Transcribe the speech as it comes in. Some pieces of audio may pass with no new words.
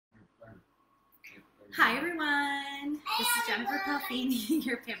Hi everyone, this is Jennifer Pelfini,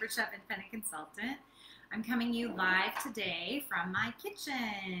 your Pampered Chef Independent Consultant. I'm coming to you live today from my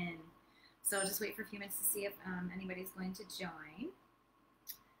kitchen. So just wait for a few minutes to see if anybody's going to join.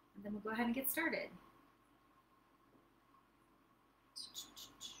 And then we'll go ahead and get started.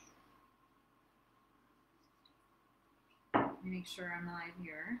 Let me make sure I'm live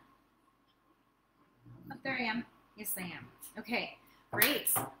here. Oh, there I am. Yes, I am. Okay. Great.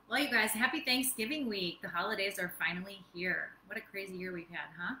 Well, you guys, happy Thanksgiving week. The holidays are finally here. What a crazy year we've had,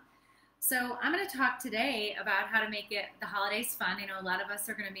 huh? So I'm going to talk today about how to make the holidays fun. I know a lot of us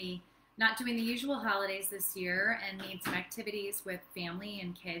are going to be not doing the usual holidays this year and need some activities with family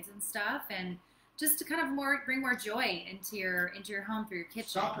and kids and stuff, and just to kind of bring more joy into your home through your kitchen.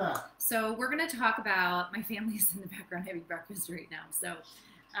 Stop that. So we're going to talk about, my family's in the background having breakfast right now. So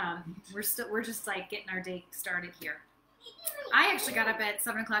we're just like getting our day started here. I actually got up at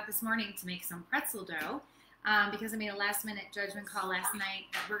 7 o'clock this morning to make some pretzel dough because I made a last-minute judgment call last night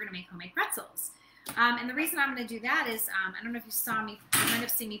that we're going to make homemade pretzels. And the reason I'm going to do that is, I don't know if you saw me, you might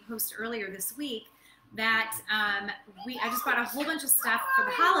have seen me post earlier this week that I just bought a whole bunch of stuff for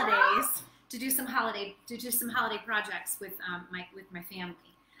the holidays to do some holiday projects with my family.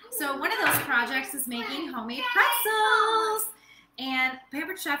 So one of those projects is making homemade pretzels, and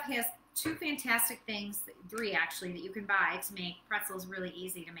Pampered Chef has two fantastic things, three actually, that you can buy to make pretzels really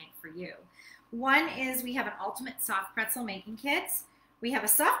easy to make for you. One is we have an ultimate soft pretzel making kit. We have a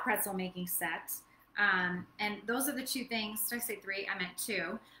soft pretzel making set. And those are the two things. Did I say three? I meant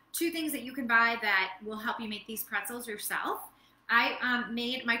two. Two things that you can buy that will help you make these pretzels yourself. I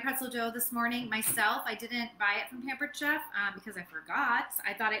made my pretzel dough this morning myself. I didn't buy it from Pampered Chef because I forgot.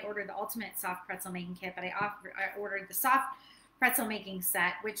 I thought I ordered the ultimate soft pretzel making kit, but I ordered the soft pretzel making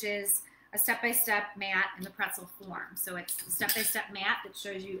set, which is a step-by-step mat in the pretzel form. So it's a step-by-step mat that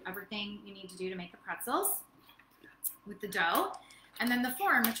shows you everything you need to do to make the pretzels with the dough. And then the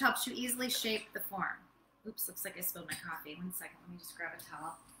form, which helps you easily shape the form. Oops, looks like I spilled my coffee. 1 second, let me just grab a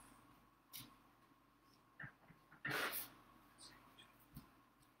towel.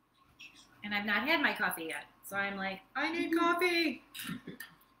 And I've not had my coffee yet. So I'm like, I need coffee.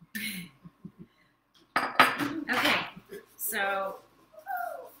 Okay, so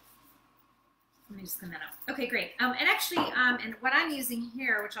let me just clean that up. Okay, great. And actually, and what I'm using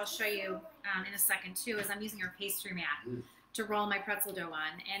here, which I'll show you in a second too, is I'm using our pastry mat to roll my pretzel dough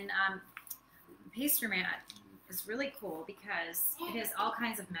on. And the pastry mat is really cool because it has all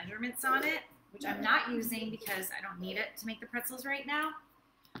kinds of measurements on it, which I'm not using because I don't need it to make the pretzels right now.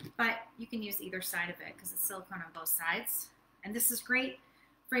 But you can use either side of it because it's silicone on both sides. And this is great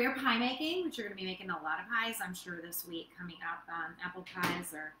for your pie making, which you're going to be making a lot of pies, I'm sure, this week coming up. Apple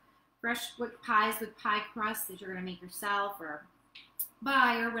pies or fresh pies with pie crust that you're going to make yourself or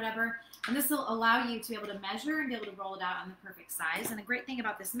buy or whatever. And this will allow you to be able to measure and be able to roll it out on the perfect size. And the great thing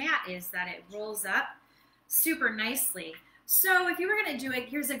about this mat is that it rolls up super nicely. So if you were going to do it,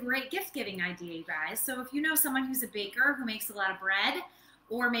 here's a great gift-giving idea, you guys. So if you know someone who's a baker who makes a lot of bread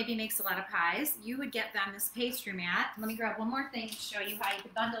or maybe makes a lot of pies, you would get them this pastry mat. Let me grab one more thing to show you how you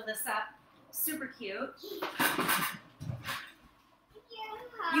can bundle this up. Super cute.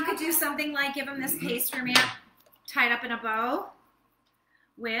 You could do something like give them this pastry mat tied up in a bow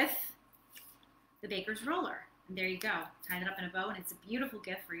with the baker's roller. And there you go, tied it up in a bow, and it's a beautiful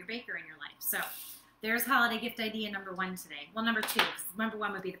gift for your baker in your life. So there's holiday gift idea number one today. Well, number two, because number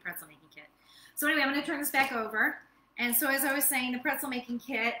one would be the pretzel making kit. So anyway, I'm going to turn this back over. And so as I was saying, the pretzel making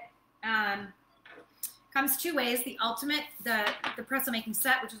kit comes two ways. The ultimate, the pretzel making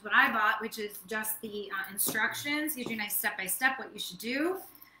set, which is what I bought, which is just the instructions, gives you a nice step-by-step what you should do.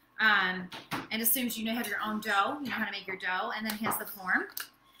 And as soon as you have your own dough, you know how to make your dough, and then here's the form.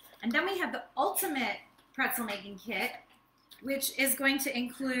 And then we have the ultimate pretzel making kit, which is going to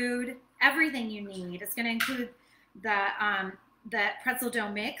include everything you need. It's going to include the pretzel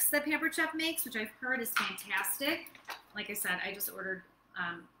dough mix that Pampered Chef makes, which I've heard is fantastic. Like I said, I just ordered,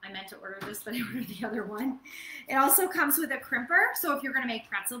 I meant to order this, but I ordered the other one. It also comes with a crimper, so if you're going to make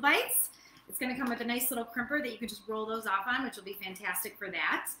pretzel bites, it's going to come with a nice little crimper that you can just roll those off on, which will be fantastic for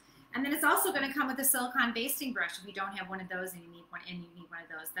that. And then it's also going to come with a silicone basting brush if you don't have one of those and you need one, of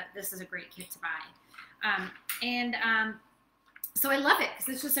those. This is a great kit to buy. So I love it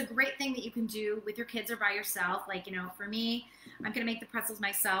because it's just a great thing that you can do with your kids or by yourself. Like, you know, for me, I'm going to make the pretzels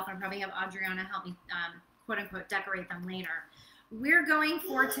myself. I'll probably have Adriana help me, quote unquote, decorate them later. We're going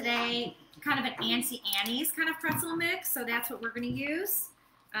for today kind of an Auntie Annie's kind of pretzel mix. So that's what we're going to use.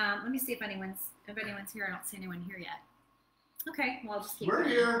 Let me see if anyone's here. I don't see anyone here yet. Okay, well, I'll just keep We're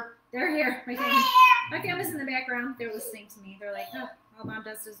here. They're here. My family's in the background. They're listening to me. They're like, oh, all Mom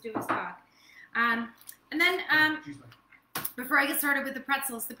does is do is talk. And then before I get started with the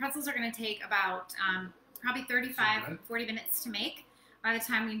pretzels are going to take about probably 35, 40 minutes to make by the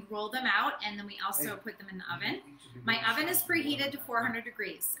time we roll them out, and then we also put them in the oven. My oven is preheated to 400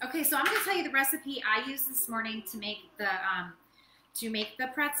 degrees. Okay, so I'm going to tell you the recipe I used this morning to make the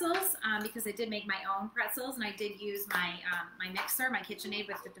pretzels, because I did make my own pretzels, and I did use my my mixer, my KitchenAid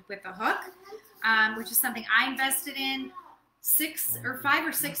with the hook, which is something I invested in 5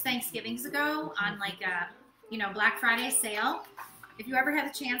 or 6 Thanksgivings ago on like a Black Friday sale. If you ever have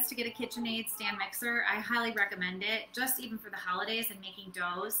a chance to get a KitchenAid stand mixer, I highly recommend it, just even for the holidays and making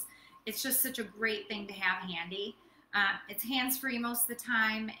doughs. It's just such a great thing to have handy. It's hands-free most of the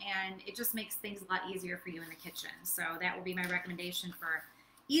time, and it just makes things a lot easier for you in the kitchen. So that will be my recommendation for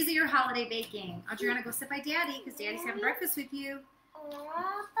easier holiday baking. Adriana, go sit by Daddy, because Daddy's having breakfast with you. But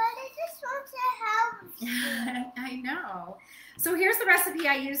I just want to help. I know. So here's the recipe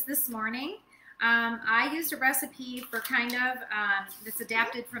I used this morning. I used a recipe for kind of that's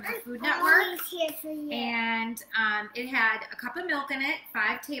adapted from the Food Network, and it had a cup of milk in it,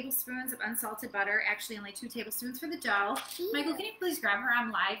 5 tablespoons of unsalted butter, actually only 2 tablespoons for the dough. Michael, can you please grab her?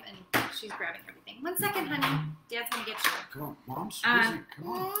 I'm live, and she's grabbing everything. 1 second, honey. Dad's going to get you. Come on, Mom. Come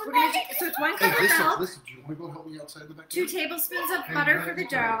on. We're gonna do, so it's 1 cup of milk, listen, do you want to go help me outside the back? 2 tablespoons of butter for the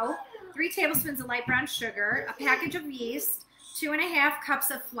dough, 3 tablespoons of light brown sugar, a package of yeast, 2½ cups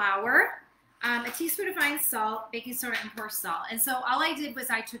of flour, a teaspoon of fine salt, baking soda, and coarse salt. And so all I did was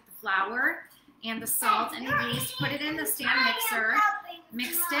I took the flour and the salt and the yeast, put it in the stand mixer,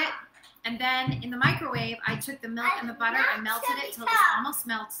 mixed it, and then in the microwave, I took the milk and the butter and melted it till it was almost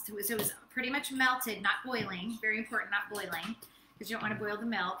melted. So it was pretty much melted, not boiling. Very important, not boiling, because you don't want to boil the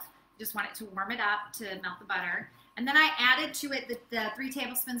milk. You just want it to warm it up to melt the butter. And then I added to it the 3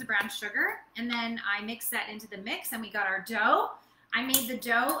 tablespoons of brown sugar, and then I mixed that into the mix, and we got our dough. I made the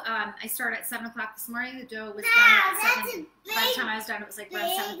dough. I started at 7 o'clock this morning. The dough was done at 7. By the time I was done, it was like around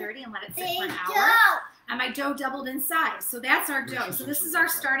 7:30, and let it sit for an hour. And my dough doubled in size. So that's our dough. So this is our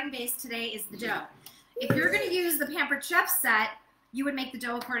starting base today, is the dough. If you're going to use the Pampered Chef set, you would make the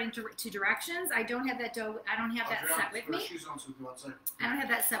dough according to directions. I don't have that dough. I don't have that set with me. I don't have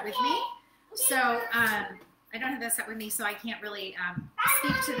that set with me. So I don't have that set with me, so I can't really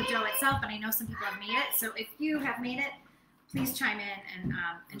speak to the dough itself. But I know some people have made it. So if you have made it, please chime in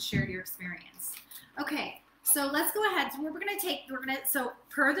and share your experience. Okay, so let's go ahead. So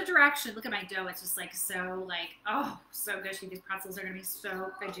per the direction, look at my dough. It's just like so so gushy. These pretzels are gonna be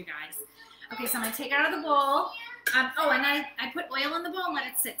so good, you guys. Okay, so I'm gonna take it out of the bowl. And I put oil in the bowl and let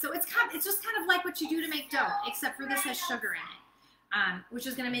it sit. So it's just kind of like what you do to make dough, except for this has sugar in it, which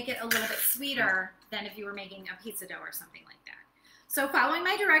is gonna make it a little bit sweeter than if you were making a pizza dough or something like that. So following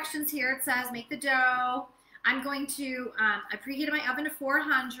my directions here, it says make the dough. I'm going to, I preheated my oven to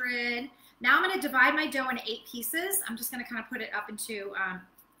 400. Now I'm going to divide my dough into 8 pieces. I'm just going to kind of put it up into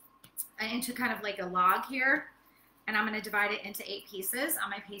kind of like a log here. And I'm going to divide it into 8 pieces on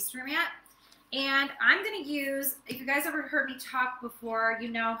my pastry mat. And I'm going to use, if you guys ever heard me talk before, you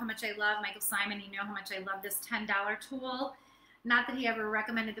know how much I love Michael Simon. You know how much I love this $10 tool. Not that he ever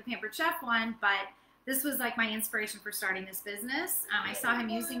recommended the Pampered Chef one, but this was like my inspiration for starting this business. I saw him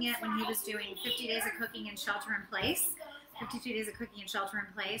using it when he was doing 50 days of cooking in shelter in place, 52 days of cooking in shelter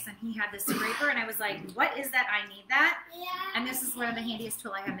in place, and he had this scraper, and I was like, what is that? I need that. And this is one of the handiest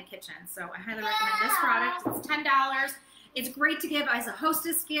tools I have in the kitchen. So I highly recommend this product. It's $10. It's great to give as a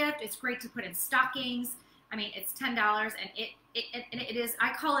hostess gift. It's great to put in stockings. I mean, it's $10, and it is,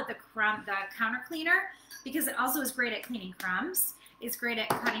 I call it the counter cleaner, because it also is great at cleaning crumbs. It's great at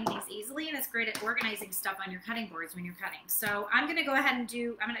cutting things easily, and it's great at organizing stuff on your cutting boards when you're cutting. So I'm going to go ahead and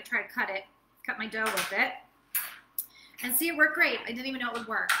I'm going to try to cut my dough with it, and see, it worked great. I didn't even know it would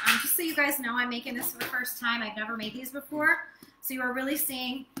work. Just so you guys know, I'm making this for the first time. I've never made these before. So you are really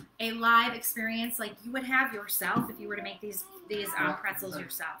seeing a live experience like you would have yourself if you were to make these pretzels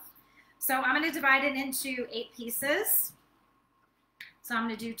yourself. So I'm going to divide it into 8 pieces. So I'm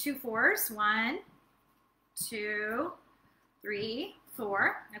going to do 2 4s. 1, 2, 3,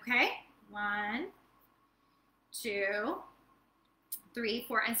 4. Okay, 1, 2, 3,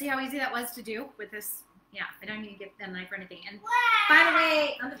 4. And see how easy that was to do with this? Yeah, I don't need to get a knife or anything. And by the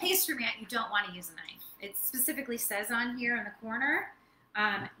way, on the pastry mat, you don't want to use a knife. It specifically says on here in the corner,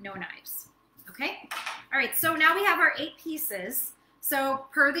 no knives. Okay? All right, so now we have our 8 pieces. So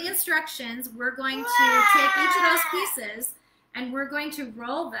per the instructions, we're going to take each of those pieces and we're going to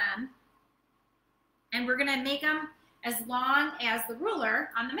roll them, and we're going to make them as long as the ruler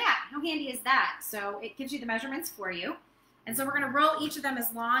on the mat. How handy is that? So it gives you the measurements for you. And so we're going to roll each of them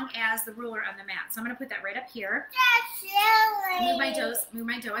as long as the ruler on the mat. So I'm going to put that right up here. Move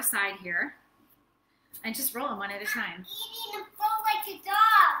my dough aside here. And just roll them one at a time. Eating a bone like a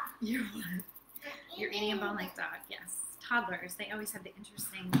dog. You're what? You're eating a bone like dog, yes. Toddlers, they always have the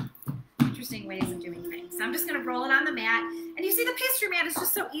interesting ways of doing things. So I'm just gonna roll it on the mat. And you see the pastry mat is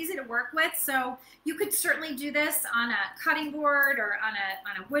just so easy to work with. So you could certainly do this on a cutting board or on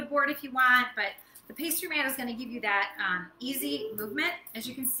a wood board if you want, but the pastry mat is gonna give you that easy movement, as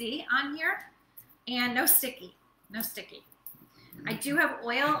you can see on here, and no sticky, no sticky. I do have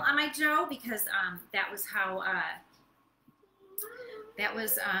oil on my dough because that was how I got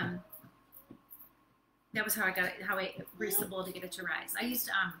it, how I greased the bowl to get it to rise. I used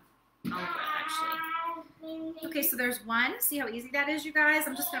olive oil actually. Okay, so there's one. See how easy that is, you guys?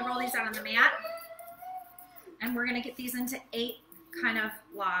 I'm just gonna roll these out on the mat, and we're gonna get these into 8 kind of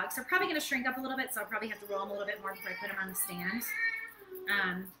logs. They're probably gonna shrink up a little bit, so I'll probably have to roll them a little bit more before I put them on the stand.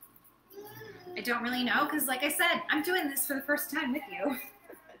 I don't really know because, like I said, I'm doing this for the first time with you.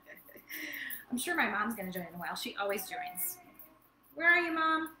 I'm sure my mom's gonna join in a while. She always joins. Where are you,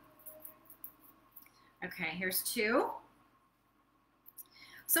 Mom? Okay, here's 2.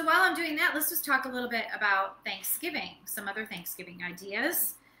 So while I'm doing that, let's just talk a little bit about Thanksgiving, some other Thanksgiving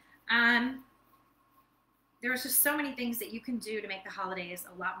ideas. There's just so many things that you can do to make the holidays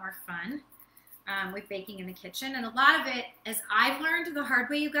a lot more fun with baking in the kitchen. And a lot of it, as I've learned the hard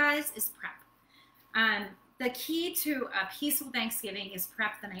way, you guys, is prep. The key to a peaceful Thanksgiving is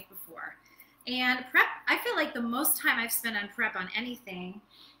prep the night before. And prep, I feel like the most time I've spent on prep on anything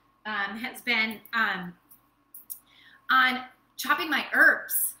has been on chopping my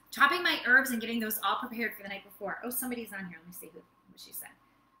herbs and getting those all prepared for the night before. Oh, somebody's on here. Let me see what she said.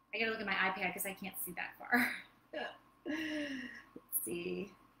 I gotta look at my iPad because I can't see that far. Let's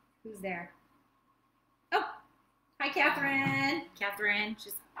see who's there. Oh, hi, Catherine. Catherine,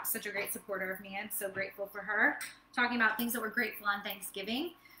 she's such a great supporter of me. I'm so grateful for her. Talking about things that we're grateful on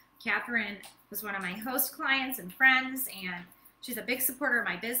Thanksgiving. Catherine was one of my host clients and friends, and she's a big supporter of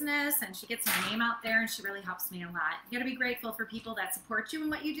my business, and she gets my name out there, and she really helps me a lot. You gotta be grateful for people that support you in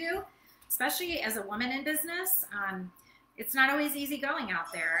what you do, especially as a woman in business. It's not always easy going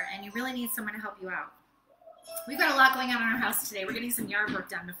out there, and you really need someone to help you out. We've got a lot going on in our house today. We're getting some yard work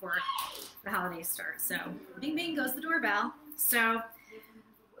done before the holidays start. So bing, bing goes the doorbell. So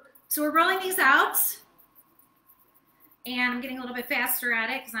we're rolling these out, and I'm getting a little bit faster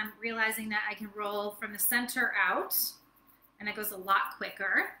at it because I'm realizing that I can roll from the center out, and it goes a lot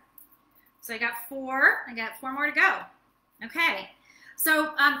quicker. So I got 4. I got 4 more to go. Okay.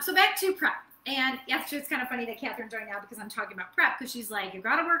 So back to prep. And actually, it's kind of funny that Catherine joined now because I'm talking about prep, because she's like, you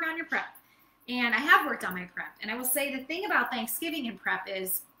got to work on your prep. And I have worked on my prep. And I will say the thing about Thanksgiving and prep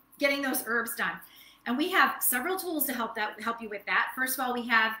is getting those herbs done. And we have several tools to help you with that. First of all, we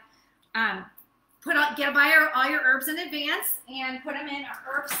have buy all your herbs in advance and put them in a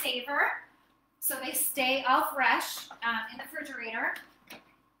herb saver so they stay all fresh in the refrigerator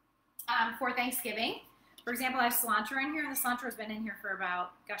for Thanksgiving. For example, I have cilantro in here, and the cilantro has been in here for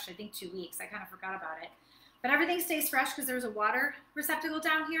about, gosh, I think 2 weeks. I kind of forgot about it. But everything stays fresh because there's a water receptacle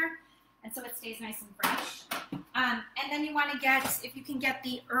down here, and so it stays nice and fresh. And then you want to get, if you can get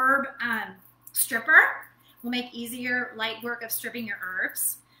the herb stripper, will make easier, light work of stripping your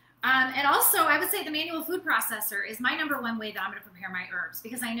herbs. And also, I would say the manual food processor is my #1 way that I'm going to prepare my herbs,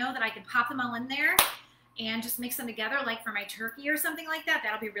 because I know that I can pop them all in there and just mix them together, like for my turkey or something like that.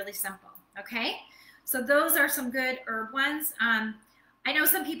 That'll be really simple, okay? So those are some good herb ones. I know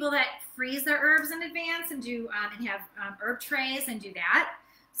some people that freeze their herbs in advance and do and have herb trays and do that.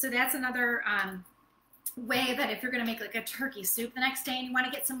 So that's another way that if you're going to make like a turkey soup the next day and you want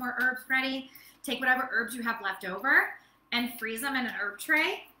to get some more herbs ready, take whatever herbs you have left over and freeze them in an herb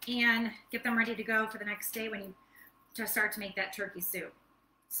tray and get them ready to go for the next day when you start to make that turkey soup.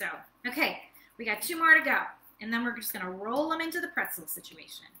 So, okay, we got 2 more to go, and then we're just going to roll them into the pretzel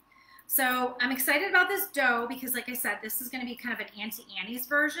situation. So I'm excited about this dough because, like I said, this is going to be kind of an Auntie Annie's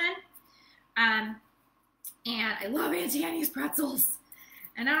version. And I love Auntie Annie's pretzels.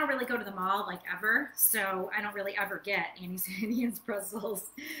 And I don't really go to the mall like ever, so I don't really ever get Auntie Annie's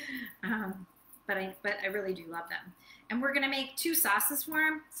pretzels. But I really do love them. And we're going to make 2 sauces for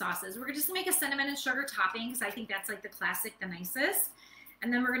them. We're just going to make a cinnamon and sugar topping because I think that's like the classic, the nicest.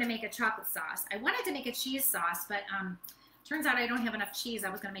 And then we're going to make a chocolate sauce. I wanted to make a cheese sauce, but turns out I don't have enough cheese. I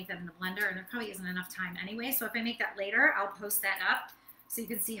was going to make that in the blender, and there probably isn't enough time anyway. So if I make that later, I'll post that up so you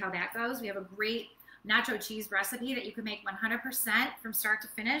can see how that goes. We have a great nacho cheese recipe that you can make 100% from start to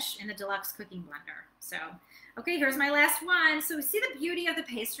finish in the deluxe cooking blender. So, okay, here's my last one. So see the beauty of the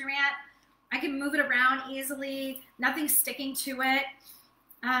pastry mat? I can move it around easily. Nothing's sticking to it.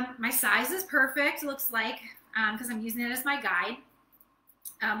 My size is perfect, looks like, because I'm using it as my guide,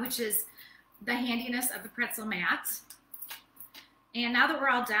 which is the handiness of the pretzel mat. And now that we're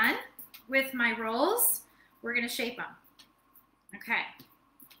all done with my rolls, we're gonna shape them. Okay.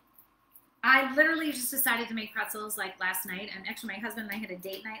 I literally just decided to make pretzels like last night. And actually my husband and I had a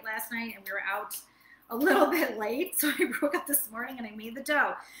date night last night and we were out a little bit late. So I woke up this morning and I made the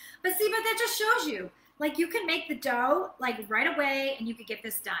dough. But see, but that just shows you, like you can make the dough like right away and you could get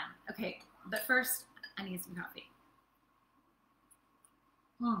this done. Okay, but first I need some coffee.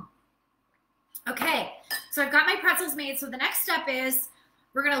 Okay, so I've got my pretzels made. So the next step is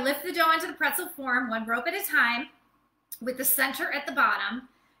we're gonna lift the dough into the pretzel form, one rope at a time, with the center at the bottom,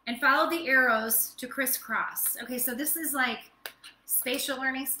 and follow the arrows to crisscross. Okay, so this is like spatial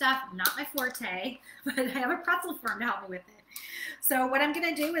learning stuff, not my forte, but I have a pretzel form to help me with it. So what I'm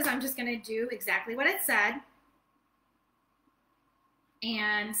gonna do is I'm just gonna do exactly what it said.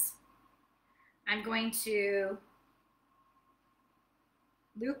 And I'm going to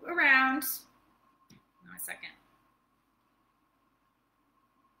loop around. No, a second.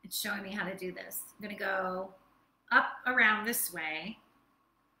 It's showing me how to do this. I'm gonna go up around this way,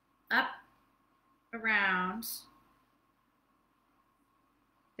 up around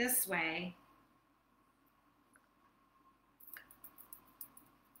this way,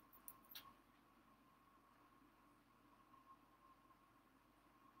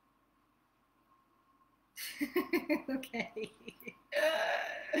 okay.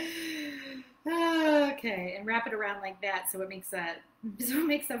 Okay, and wrap it around like that so it makes a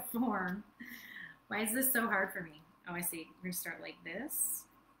form. Why is this so hard for me? Oh, I see. We're gonna start like this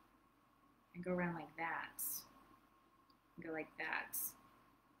and go around like that. And go like that.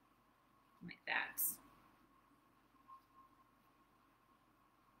 Like that.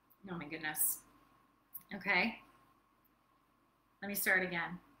 Oh my goodness. Okay. Let me start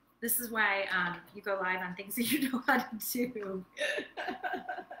again. This is why you go live on things that you know how to do.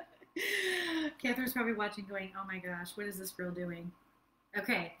 Catherine's probably watching going, oh my gosh, what is this girl doing?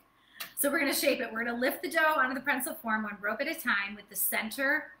 Okay, so we're gonna shape it. We're gonna lift the dough onto the pretzel form one rope at a time with the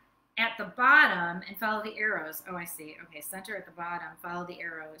center at the bottom and follow the arrows. Oh, I see. Okay, center at the bottom, follow the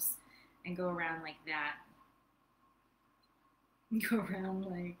arrows and go around like that. Go around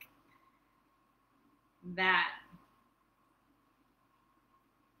like that.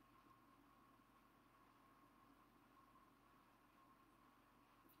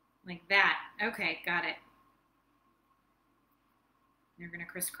 Like that. Okay, got it. You're gonna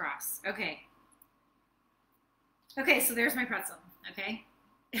crisscross. Okay. Okay, so there's my pretzel. Okay.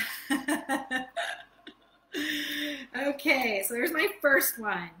 Okay, so there's my first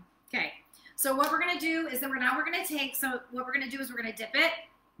one. Okay. So what we're gonna do is we're gonna take. So what we're gonna do is we're gonna dip it,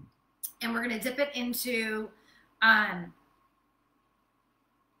 and we're gonna dip it into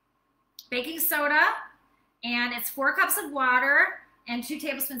baking soda, and it's 4 cups of water and 2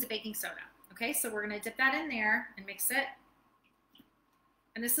 tablespoons of baking soda. Okay, so we're gonna dip that in there and mix it.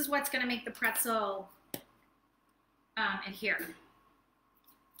 And this is what's gonna make the pretzel adhere.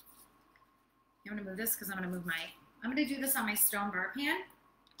 I'm gonna move this because I'm gonna do this on my stone bar pan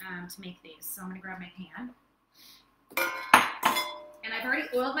to make these. So I'm gonna grab my pan. And I've already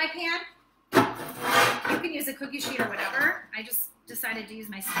oiled my pan. You can use a cookie sheet or whatever. I just decided to use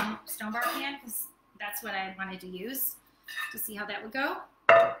my stone bar pan because that's what I wanted to use to see how that would go.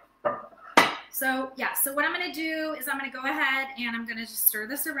 So yeah, so what I'm gonna do is I'm gonna go ahead and I'm gonna just stir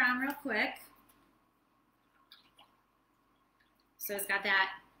this around real quick. So it's got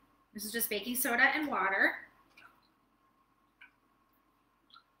that. This is just baking soda and water.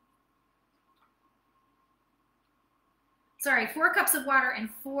 Sorry, 4 cups of water and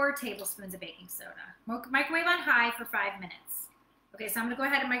 4 tablespoons of baking soda. Microwave on high for 5 minutes. Okay, so I'm gonna go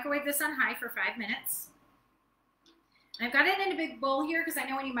ahead and microwave this on high for 5 minutes. And I've got it in a big bowl here because I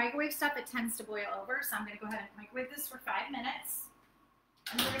know when you microwave stuff, it tends to boil over. So I'm gonna go ahead and microwave this for 5 minutes.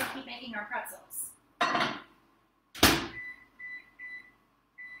 And we're gonna keep making our pretzels.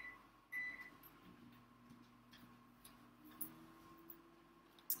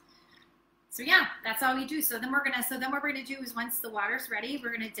 So yeah, that's all we do. So then what we're gonna do is once the water's ready,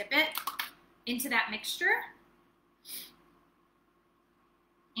 we're gonna dip it into that mixture.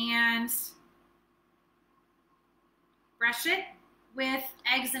 And brush it with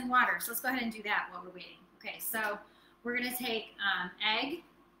eggs and water. So let's go ahead and do that while we're waiting. Okay, so we're gonna take egg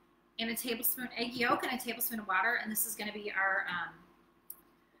and a tablespoon, egg yolk and a tablespoon of water, and this is gonna be our,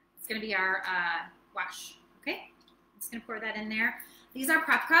 wash, okay? I'm just gonna pour that in there. These are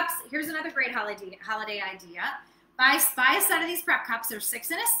prep cups. Here's another great holiday idea. Buy a set of these prep cups. There's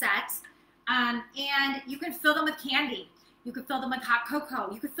 6 in a set, and you can fill them with candy. You could fill them with hot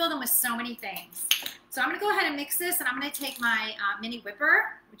cocoa. You could fill them with so many things. So I'm going to go ahead and mix this, and I'm going to take my mini whipper,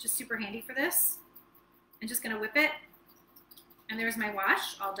 which is super handy for this. I'm just going to whip it, and there's my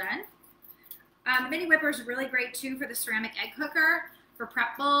wash all done. The mini whipper is really great too for the ceramic egg cooker, for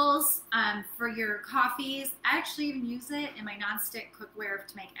prep bowls, for your coffees. I actually even use it in my nonstick cookware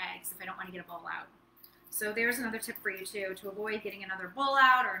to make eggs if I don't want to get a bowl out. So there's another tip for you too, to avoid getting another bowl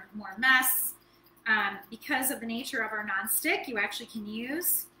out or more mess. Because of the nature of our nonstick, you actually can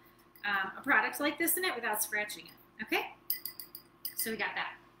use a product like this in it without scratching it. Okay, so we got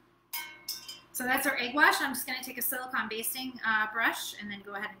that. So that's our egg wash. I'm just going to take a silicone basting brush and then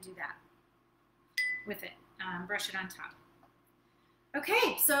go ahead and do that with it. Brush it on top.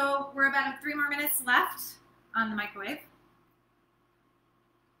 Okay, so we're about 3 more minutes left on the microwave.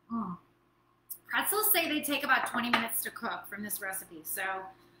 Pretzels say they take about 20 minutes to cook from this recipe, so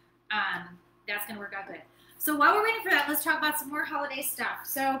that's going to work out good. So while we're waiting for that, let's talk about some more holiday stuff.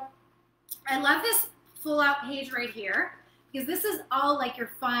 So I love this full-out page right here because this is all like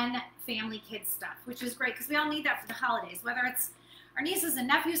your fun family kids stuff, which is great because we all need that for the holidays, whether it's our nieces and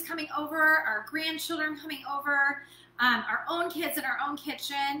nephews coming over, our grandchildren coming over, our own kids in our own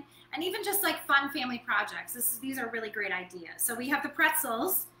kitchen, and even just like fun family projects. These are really great ideas. So we have the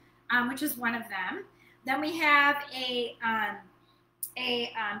pretzels, which is one of them. Then we have a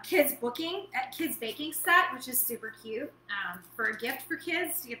kids baking set, which is super cute for a gift for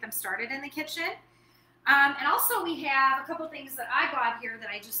kids to get them started in the kitchen. And also we have a couple things that I bought here that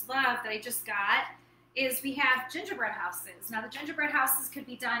I just love, that I just got, is we have gingerbread houses. Now the gingerbread houses could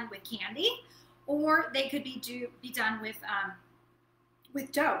be done with candy, or they could be done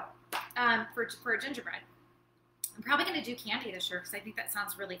with dough for gingerbread. I'm probably going to do candy this year because I think that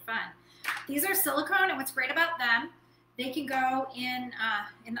sounds really fun. These are silicone, and what's great about them, they can go in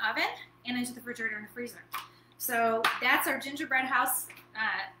the oven and into the refrigerator and the freezer. So that's our gingerbread house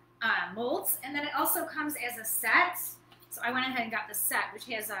molds, and then it also comes as a set. So I went ahead and got the set, which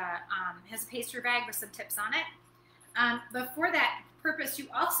has a pastry bag with some tips on it. But for that purpose, you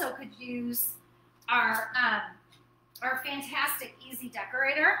also could use our fantastic easy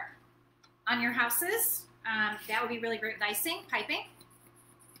decorator on your houses. That would be really great with icing, piping.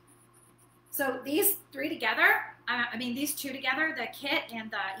 So these three together, these two together, the kit and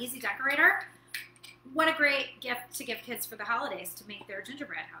the easy decorator, what a great gift to give kids for the holidays to make their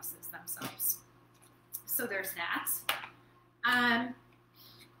gingerbread houses themselves. So there's that. And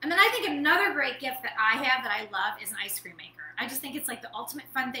then I think another great gift that I have that I love is an ice cream maker. I just think it's like the ultimate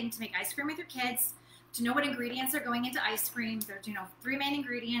fun thing to make ice cream with your kids, to know what ingredients are going into ice cream. There's, 3 main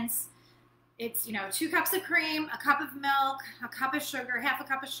ingredients. It's, 2 cups of cream, a cup of milk, a cup of sugar, half a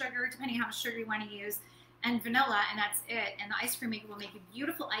cup of sugar, depending how much sugar you want to use, and vanilla, and that's it. And the ice cream maker will make a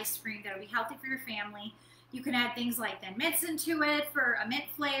beautiful ice cream that will be healthy for your family. You can add things like then mints into it for a mint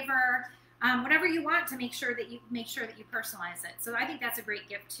flavor, whatever you want to make sure that you personalize it. So I think that's a great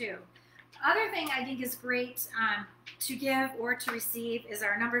gift too. Other thing I think is great to give or to receive is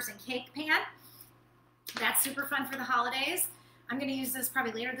our numbers and cake pan. That's super fun for the holidays. I'm going to use this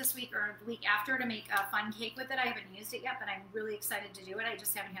probably later this week or the week after to make a fun cake with it. I haven't used it yet, but I'm really excited to do it. I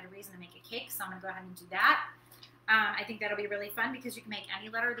just haven't had a reason to make a cake, so I'm going to go ahead and do that. I think that'll be really fun because you can make any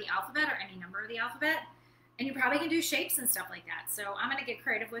letter of the alphabet or any number of the alphabet, and you probably can do shapes and stuff like that. So I'm going to get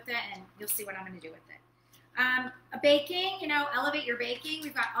creative with it, and you'll see what I'm going to do with it. A baking, elevate your baking.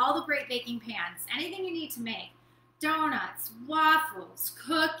 We've got all the great baking pans. Anything you need to make. Donuts, waffles,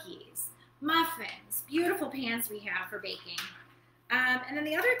 cookies, muffins, beautiful pans we have for baking. And then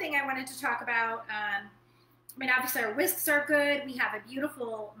the other thing I wanted to talk about, obviously our whisks are good. We have a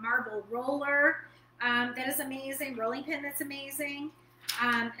beautiful marble roller that is amazing, rolling pin that's amazing.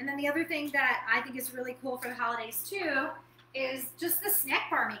 And then the other thing that I think is really cool for the holidays too is just the snack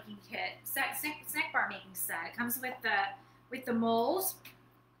bar making kit, snack bar making set. It comes with the molds,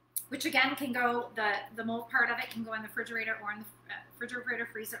 which again can go, the mold part of it can go in the refrigerator or in the refrigerator,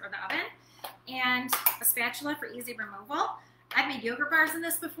 freezer, or the oven, and a spatula for easy removal. I've made yogurt bars in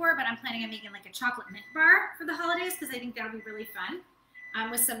this before, but I'm planning on making like a chocolate mint bar for the holidays because I think that'll be really fun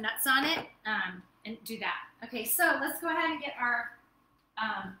with some nuts on it, and do that. Okay, so let's go ahead and get our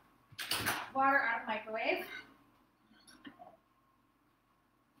water out of the microwave.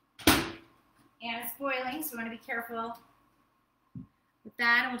 And it's boiling, so we want to be careful with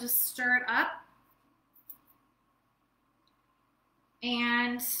that, and we'll just stir it up.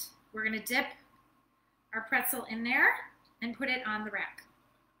 And we're going to dip our pretzel in there and put it on the rack.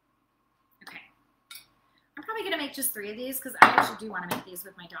 Okay. I'm probably going to make just 3 of these because I actually do want to make these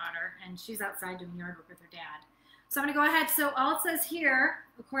with my daughter, and she's outside doing yard work with her dad. So I'm going to go ahead. So all it says here,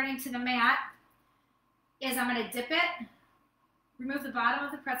 according to the mat, is I'm going to dip it, remove the bottom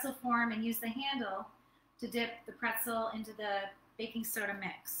of the pretzel form, and use the handle to dip the pretzel into the baking soda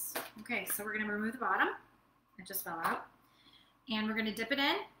mix. Okay, so we're gonna remove the bottom. It just fell out. And we're gonna dip it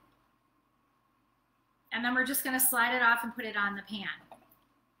in. And then we're just gonna slide it off and put it on the pan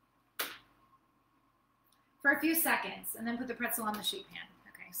for a few seconds, and then put the pretzel on the sheet pan.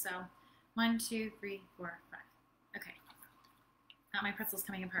 Okay, so 1, 2, 3, 4, 5. Okay. Now my pretzel's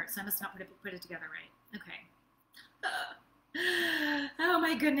coming apart, so I must not put it together right. Okay. Oh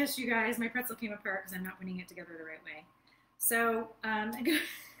my goodness, you guys, my pretzel came apart because I'm not putting it together the right way. So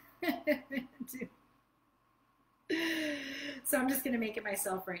so I'm just gonna make it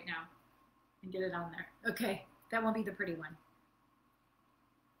myself right now and get it on there. Okay, that won't be the pretty one.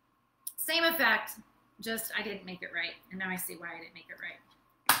 Same effect, just I didn't make it right, and now I see why I didn't make it right.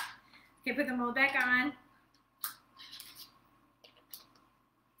 Okay, put the mold back on.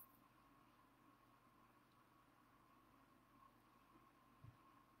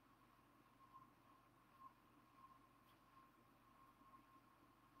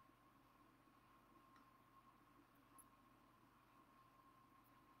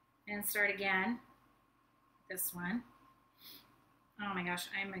 And start again. This one. Oh my gosh,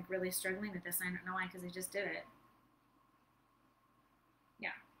 I'm like really struggling with this. I don't know why, because I just did it.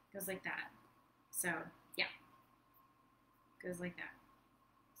 Yeah, goes like that. So yeah, goes like that.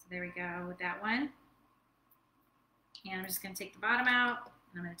 So there we go with that one. And I'm just gonna take the bottom out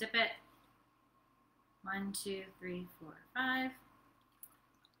and I'm gonna dip it. 1, 2, 3, 4, 5.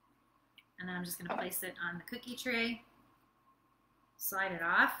 And then I'm just gonna place it on the cookie tray. Slide it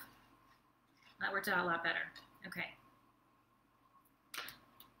off. That worked out a lot better. Okay.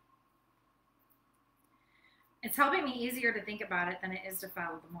 It's helping me easier to think about it than it is to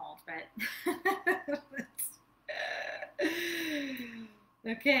follow the mold, but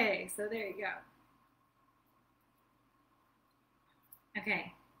okay, so there you go.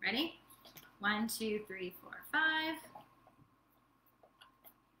 Okay, ready? 1, 2, 3, 4, 5.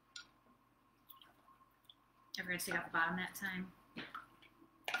 I forgot to take out the bottom that time.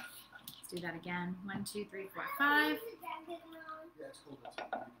 Do that again. 1, 2, 3, 4, 5.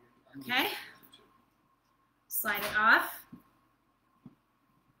 Okay. Slide it off.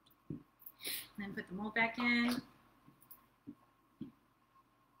 And then put the mold back in.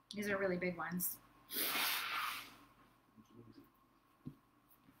 These are really big ones.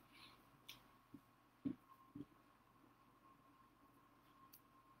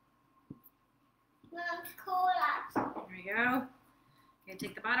 There we go. Okay,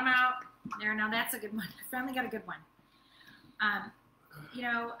 take the bottom out. There, now that's a good one. I finally got a good one.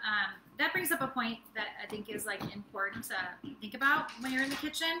 That brings up a point that I think is like important to think about when you're in the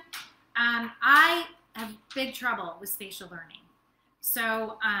kitchen. I have big trouble with spatial learning.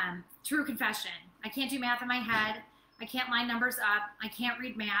 So, true confession, I can't do math in my head. I can't line numbers up. I can't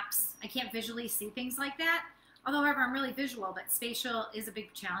read maps. I can't visually see things like that. Although, however, I'm really visual, but spatial is a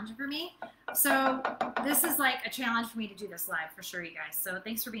big challenge for me. So this is like a challenge for me to do this live for sure, you guys. So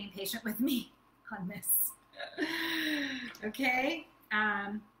thanks for being patient with me on this. Okay.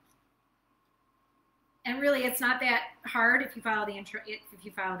 And really, it's not that hard if you follow the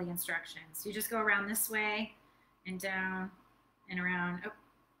instructions. You just go around this way and down and around. Oh,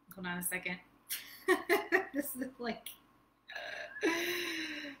 hold on a second. This is like,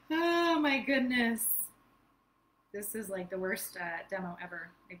 oh my goodness. This is like the worst demo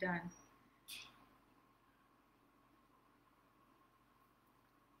ever I've done.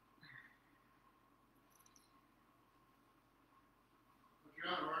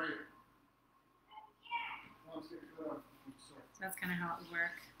 John, how are you? That's kind of how it would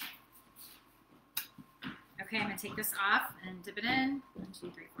work. Okay, I'm going to take this off and dip it in. 1,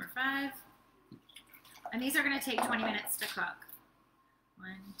 2, 3, 4, 5. And these are going to take 20 minutes to cook. 1,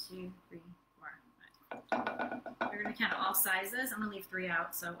 2, 3, 4, 5. We're going to count all sizes. I'm going to leave 3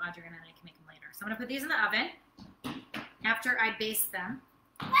 out so Audrey and I can make them later. So I'm going to put these in the oven after I baste them.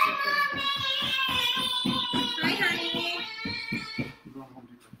 Hi, honey.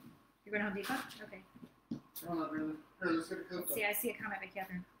 You're going to Home Depot? Okay. No, not really. Here, let's get a cook. See, I see a comment by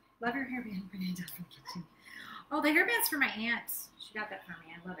Catherine. Love your hairband, Fernanda from the kitchen. Oh, the hairband's for my aunt. She got that for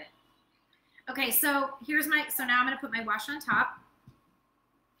me. I love it. Okay, so so now I'm going to put my wash on top.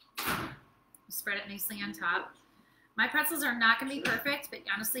 Spread it nicely on top. My pretzels are not going to be perfect, but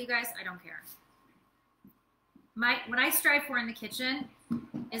honestly, you guys, I don't care. What I strive for in the kitchen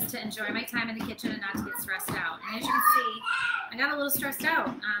is to enjoy my time in the kitchen and not to get stressed out. And as you can see, I got a little stressed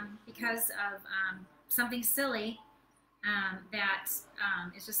out because of something silly that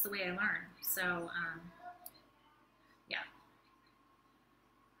is just the way I learn. So, yeah.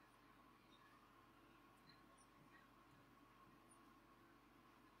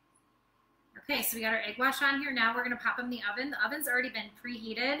 Okay, so we got our egg wash on here. Now we're gonna pop them in the oven. The oven's already been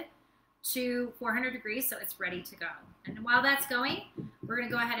preheated to 400 degrees, so it's ready to go. And while that's going, we're gonna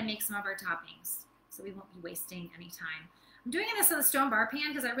go ahead and make some of our toppings, so we won't be wasting any time. I'm doing this on the stone bar pan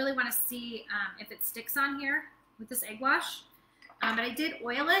because I really wanna see if it sticks on here with this egg wash. But I did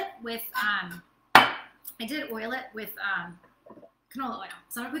oil it with, canola oil.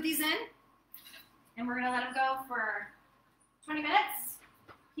 So I'm gonna put these in, and we're gonna let them go for 20 minutes,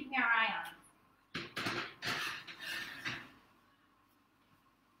 keeping our eye on them.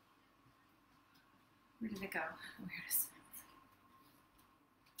 Where did it go? Oh, here it is.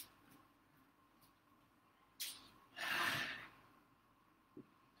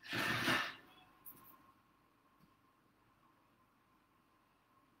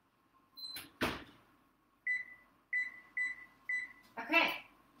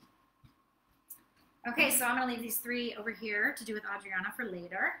 Okay, so I'm going to leave these 3 over here to do with Adriana for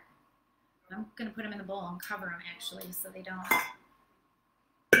later. I'm going to put them in the bowl and cover them, actually, so they don't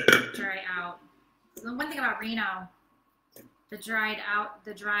dry out. So the one thing about Reno, the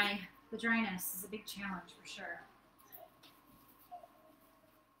dryness is a big challenge for sure.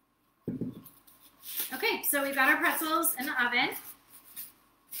 Okay, so we've got our pretzels in the oven.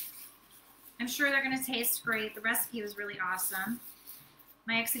 I'm sure they're going to taste great. The recipe was really awesome.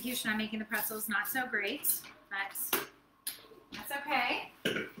 My execution on making the pretzels not so great, but that's okay.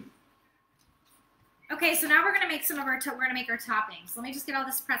 Okay, so now we're gonna make our toppings. Let me just get all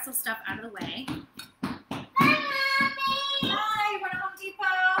this pretzel stuff out of the way. Bye, Mommy. Hi, you want a Home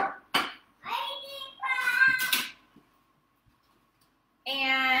Depot?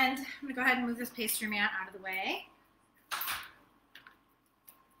 And I'm gonna go ahead and move this pastry mat out of the way.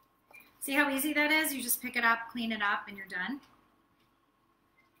 See how easy that is? You just pick it up, clean it up, and you're done.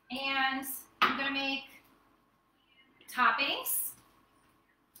 And I'm gonna make toppings.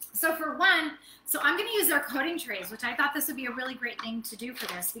 So for one, I'm gonna use our coating trays, which I thought this would be a really great thing to do for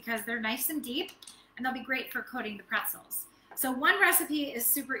this because they're nice and deep and they'll be great for coating the pretzels. So one recipe is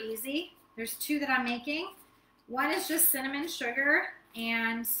super easy. There's 2 that I'm making. One is just cinnamon, sugar,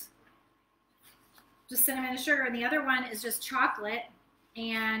 and the other one is just chocolate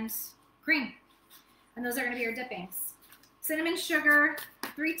and cream. And those are gonna be our dippings. Cinnamon, sugar,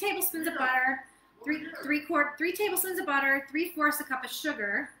 3 tablespoons of butter, 3 tablespoons of butter, 3/4 a cup of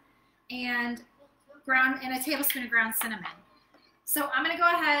sugar, and a tablespoon of ground cinnamon. So I'm going to go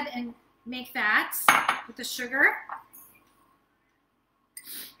ahead and make that with the sugar.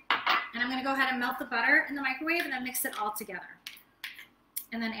 And I'm going to go ahead and melt the butter in the microwave and then mix it all together.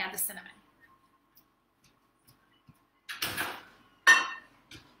 And then add the cinnamon.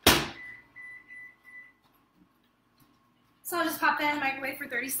 So I'll just pop that in the microwave for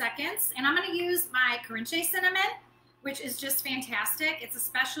 30 seconds. And I'm going to use my Korintje cinnamon, which is just fantastic. It's a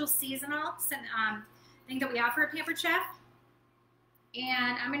special seasonal thing that we offer at Pampered Chef.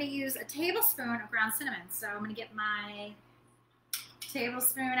 And I'm going to use a tablespoon of ground cinnamon. So I'm going to get my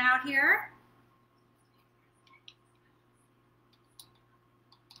tablespoon out here.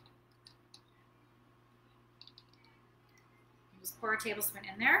 Just pour a tablespoon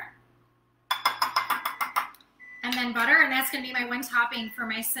in there. And then butter, and that's going to be my one topping for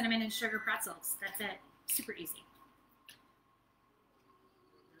my cinnamon and sugar pretzels. That's it. Super easy.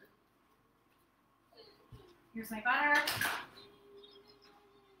 Here's my butter.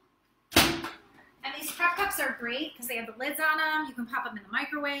 And these prep cups are great because they have the lids on them. You can pop them in the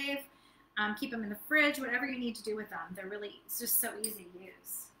microwave, keep them in the fridge, whatever you need to do with them. It's just so easy to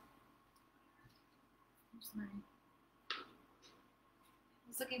use. I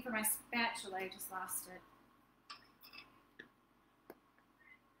was looking for my spatula, I just lost it.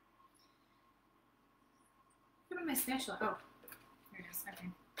 What my spatula? Oh, here it is. Okay.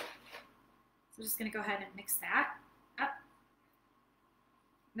 So I'm just going to go ahead and mix that up.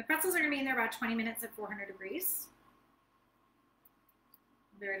 And the pretzels are going to be in there about 20 minutes at 400 degrees.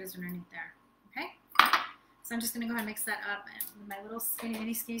 There it is underneath there. Okay. So I'm just going to go ahead and mix that up with my little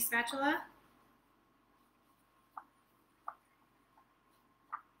skinny spatula.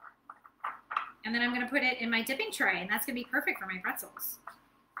 And then I'm going to put it in my dipping tray, and that's going to be perfect for my pretzels.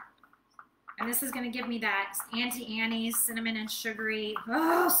 And this is going to give me that Auntie Annie's cinnamon and sugary.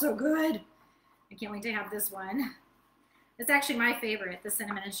 Oh, so good. I can't wait to have this one. It's actually my favorite, the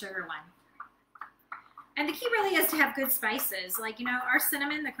cinnamon and sugar one. And the key really is to have good spices. Like, you know, our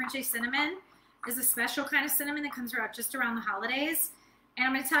cinnamon, the Korintje cinnamon, is a special kind of cinnamon that comes out just around the holidays. And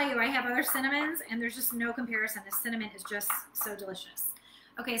I'm going to tell you, I have other cinnamons, and there's just no comparison. This cinnamon is just so delicious.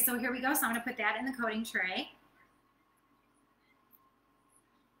 Okay, so here we go. So I'm going to put that in the coating tray.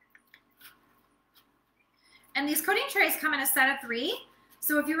 And these coating trays come in a set of 3.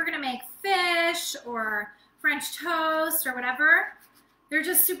 So if you were gonna make fish or French toast or whatever, they're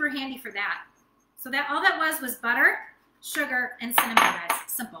just super handy for that. So that all that was butter, sugar, and cinnamon, guys.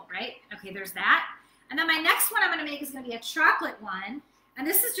 Simple, right? Okay, there's that. And then my next one I'm gonna make is gonna be a chocolate one. And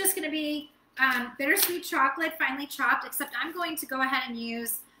this is just gonna be bittersweet chocolate, finely chopped, except I'm going to go ahead and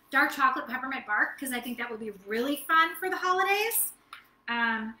use dark chocolate peppermint bark because I think that would be really fun for the holidays.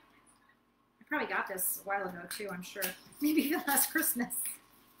 I probably got this a while ago too, I'm sure. Maybe even last Christmas.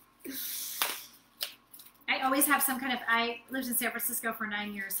 I always have some kind of, I lived in San Francisco for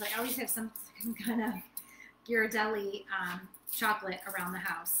 9 years, so I always have some kind of Ghirardelli chocolate around the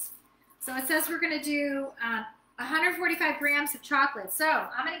house. So it says we're going to do 145 grams of chocolate. So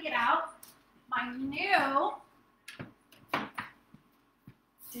I'm going to get out my new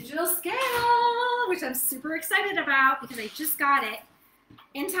digital scale, which I'm super excited about because I just got it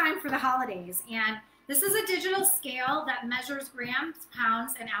in time for the holidays. And this is a digital scale that measures grams,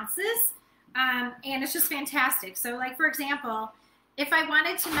 pounds, and ounces. And it's just fantastic. So like, for example, if I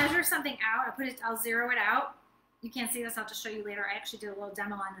wanted to measure something out, I'll zero it out. You can't see this, I'll just show you later. I actually did a little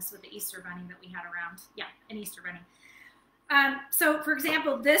demo on this with the Easter bunny that we had around. Yeah, an Easter bunny. So for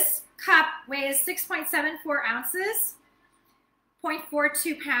example, this cup weighs 6.74 ounces,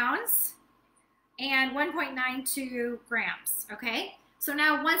 0.42 pounds, and 1.92 grams, okay? So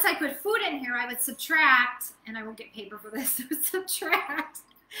now once I put food in here, I would subtract, and I won't get paper for this, I would subtract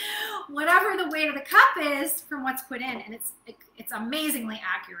whatever the weight of the cup is from what's put in, and it's amazingly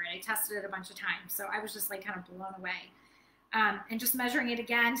accurate. I tested it a bunch of times, so I was just like kind of blown away. And just measuring it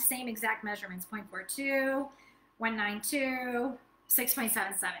again, same exact measurements, 0.42, 192,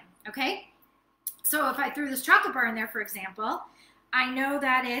 6.77, okay? So if I threw this chocolate bar in there, for example, I know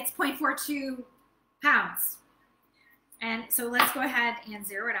that it's 0.42 pounds. And so let's go ahead and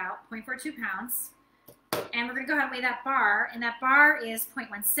zero it out, 0.42 pounds. And we're going to go ahead and weigh that bar, and that bar is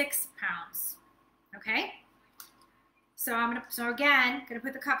 0.16 pounds, okay? So again, going to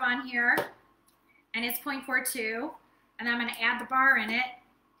put the cup on here, and it's 0.42, and then I'm going to add the bar in it,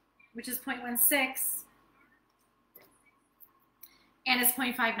 which is 0.16, and it's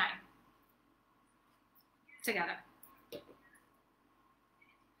 0.59 together.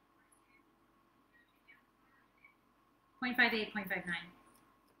 .58, 0.59.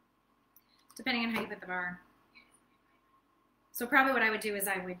 Depending on how you put the bar. So probably what I would do is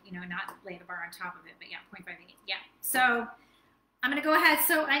I would, not lay the bar on top of it, but yeah, 0.58, yeah. So I'm gonna go ahead,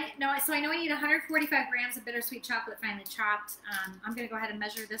 so I know I need 145 grams of bittersweet chocolate finely chopped. I'm gonna go ahead and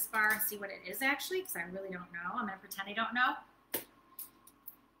measure this bar and see what it is actually, because I really don't know. I'm gonna pretend I don't know.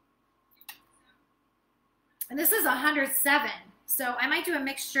 And this is 107, so I might do a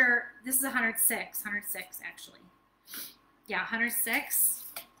mixture. This is 106 actually. Yeah, 106.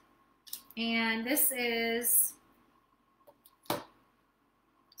 And this is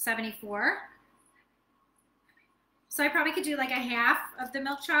 74. So I probably could do like a half of the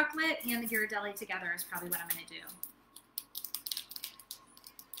milk chocolate and the Ghirardelli together is probably what I'm going to do.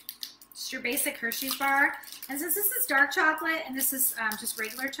 Just your basic Hershey's bar. And since this is dark chocolate and this is just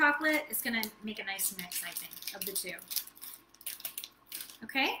regular chocolate, it's going to make a nice mix, I think, of the two.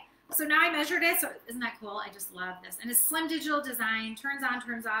 Okay? So now I measured it, so isn't that cool? I just love this. And it's slim digital design, turns on,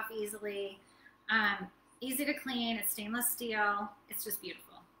 turns off easily, easy to clean, it's stainless steel, it's just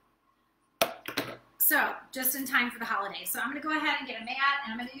beautiful. So, just in time for the holidays. So I'm gonna go ahead and get a mat,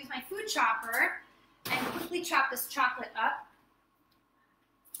 and I'm gonna use my food chopper and quickly chop this chocolate up.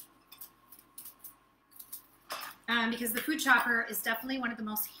 Because the food chopper is definitely one of the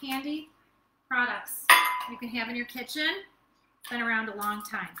most handy products you can have in your kitchen. Been around a long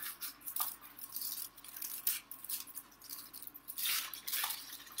time.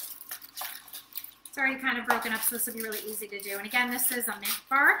 It's already kind of broken up, so this will be really easy to do. And again, this is a mint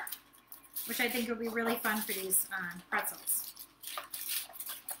bar, which I think will be really fun for these pretzels.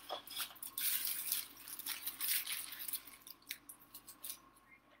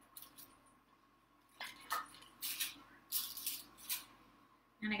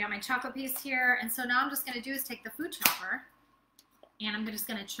 And I got my chocolate piece here. And so now I'm just going to do is take the food chopper, and I'm just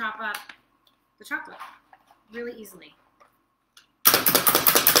going to chop up the chocolate really easily.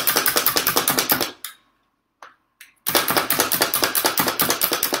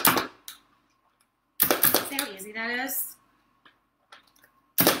 See how easy that is?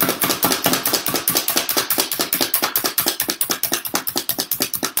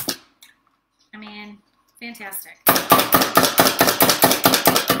 I mean, fantastic.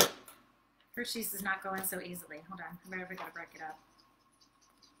 Hershey's is not going so easily. Hold on, I gotta break it up.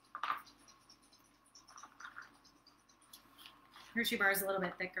 Hershey bar is a little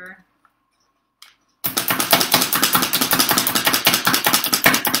bit thicker.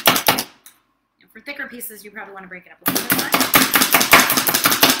 For thicker pieces, you probably want to break it up a little bit more.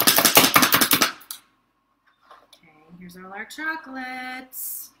 Okay, here's all our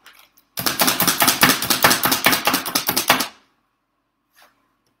chocolates.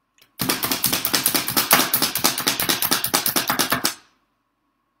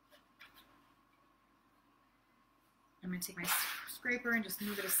 I'm going to take my scraper and just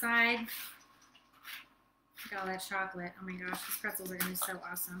move it aside. Look at all that chocolate. Oh my gosh, these pretzels are going to be so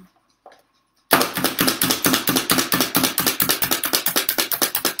awesome.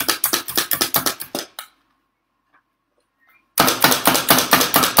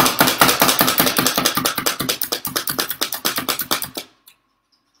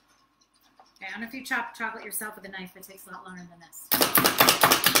 Okay, I don't know if you chop chocolate yourself with a knife, it takes a lot longer than this.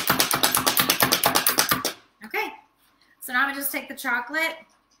 Okay. So now I'm going to just take the chocolate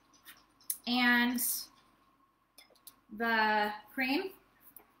and the cream,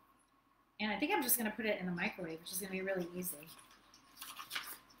 and I think I'm just going to put it in the microwave, which is going to be really easy.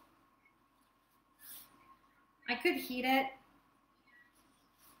 I could heat it.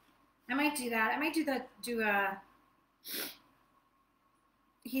 I might do that. I might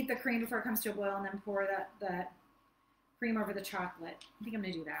heat the cream before it comes to a boil and then pour the cream over the chocolate. I think I'm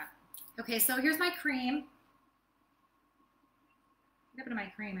going to do that. Okay, so here's my cream. What happened to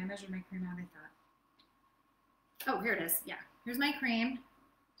my cream? I measured my cream out, I thought. Oh, here it is. Yeah, here's my cream.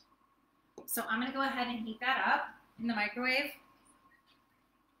 So I'm going to go ahead and heat that up in the microwave.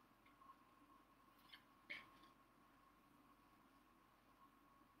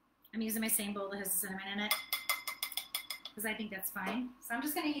 I'm using my same bowl that has the cinnamon in it because I think that's fine. So I'm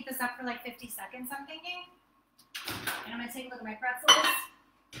just going to heat this up for like 50 seconds, I'm thinking. And I'm going to take a look at my pretzels.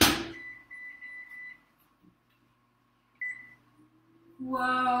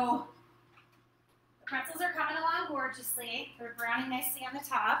 Whoa. The pretzels are coming along gorgeously. They're browning nicely on the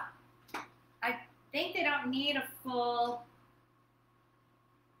top. I think they don't need a full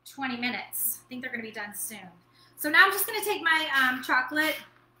 20 minutes. I think they're going to be done soon. So now I'm just going to take my chocolate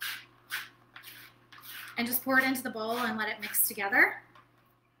and just pour it into the bowl and let it mix together.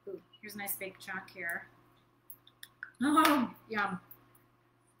 Ooh, here's a nice big chunk here. Oh, yum.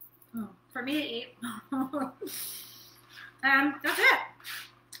 Oh, for me to eat. That's it.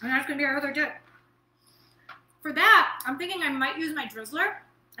 And that's going to be our other dip. For that, I'm thinking I might use my Drizzler.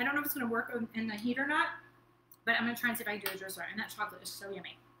 I don't know if it's going to work in the heat or not, but I'm going to try and see if I can do a Drizzler. And that chocolate is so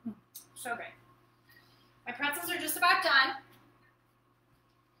yummy. So good. My pretzels are just about done.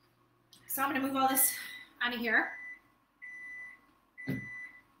 So I'm going to move all this out of here.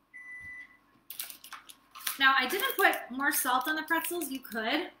 Now, I didn't put more salt on the pretzels. You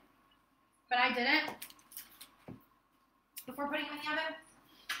could, but I didn't. Before putting them in the oven.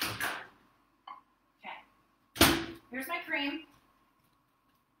 Okay. Here's my cream.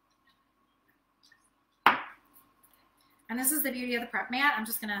 And this is the beauty of the prep mat. I'm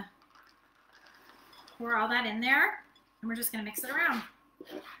just going to pour all that in there, and we're just going to mix it around.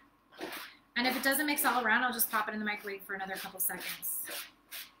 And if it doesn't mix all around, I'll just pop it in the microwave for another couple seconds.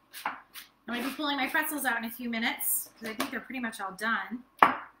 I'm going to be pulling my pretzels out in a few minutes because I think they're pretty much all done.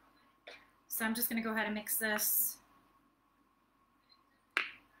 So I'm just going to go ahead and mix this.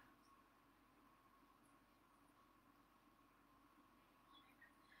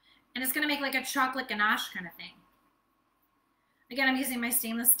 And it's going to make like a chocolate ganache kind of thing. Again, I'm using my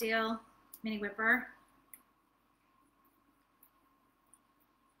stainless steel mini whipper.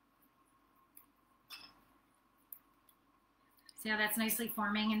 See how that's nicely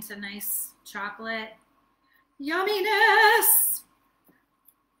forming into nice chocolate yumminess.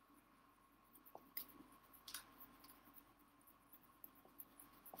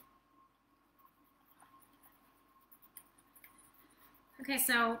 Okay,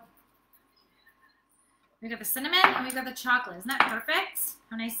 so we got the cinnamon and we got the chocolate. Isn't that perfect?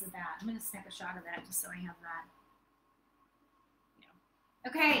 How nice is that? I'm going to snap a shot of that just so I have that. Yeah.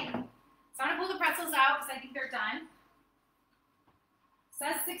 Okay, so I'm going to pull the pretzels out because I think they're done. It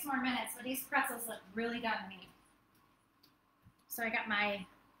says 6 more minutes, but these pretzels look really done to me. So I got my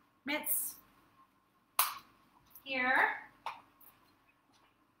mitts here.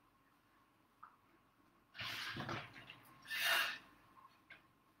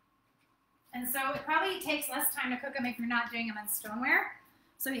 And so it probably takes less time to cook them if you're not doing them in stoneware.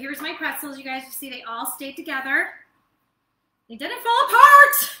 So here's my pretzels. You guys, you see they all stayed together. They didn't fall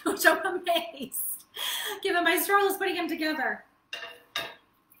apart, which I'm amazed, given my struggle is putting them together.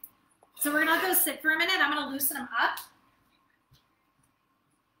 So we're gonna let those sit for a minute. I'm gonna loosen them up.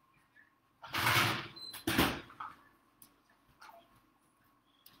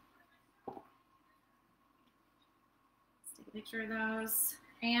 Let's take a picture of those.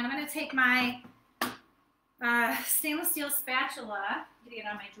 And I'm going to take my stainless steel spatula. Get it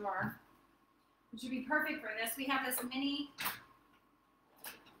out of my drawer. Which would be perfect for this. We have this mini.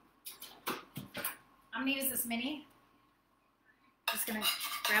 I'm going to use this mini. Just going to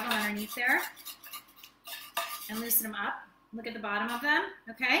grab them underneath there and loosen them up. Look at the bottom of them,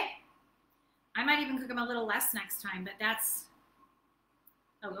 okay? I might even cook them a little less next time, but that's,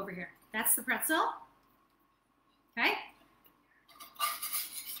 oh, over here. That's the pretzel, okay?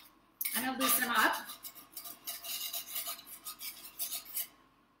 I'm going to loosen them up.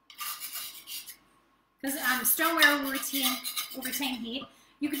 Because stoneware will retain heat.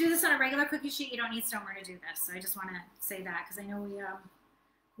 You could do this on a regular cookie sheet. You don't need stoneware to do this. So I just want to say that because I know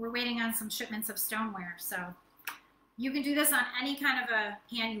we're waiting on some shipments of stoneware. So you can do this on any kind of a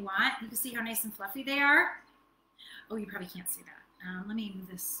pan you want. You can see how nice and fluffy they are. Oh, you probably can't see that. Let me move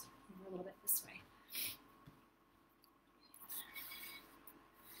this over a little bit this way.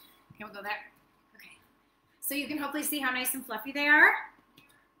 Okay, we'll go there. Okay. So you can hopefully see how nice and fluffy they are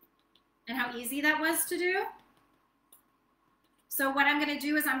and how easy that was to do. So what I'm going to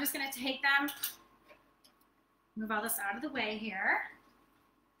do is I'm just going to take them, move all this out of the way here.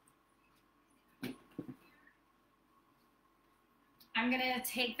 I'm going to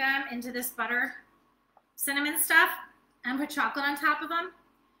take them into this butter cinnamon stuff and put chocolate on top of them.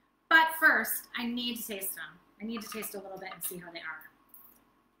 But first, I need to taste them. I need to taste a little bit and see how they are.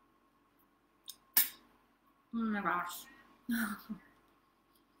 Oh my gosh.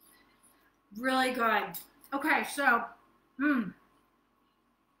 Really good. Okay, so, I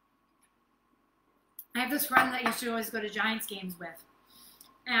have this friend that I used to always go to Giants games with.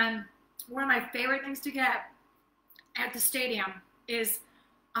 And one of my favorite things to get at the stadium is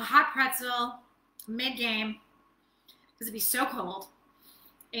a hot pretzel mid-game, because it'd be so cold,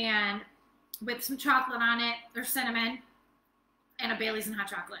 and with some chocolate on it, or cinnamon, and a Bailey's and hot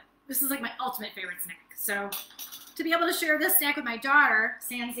chocolate. This is like my ultimate favorite snack. So to be able to share this snack with my daughter,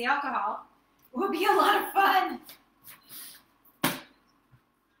 sans the alcohol, would be a lot of fun. So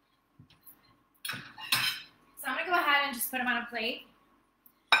I'm going to go ahead and just put them on a plate.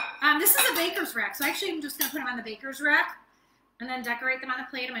 This is a baker's rack, so actually I'm just going to put them on the baker's rack and then decorate them on the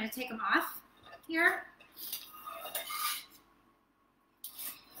plate. I'm going to take them off here.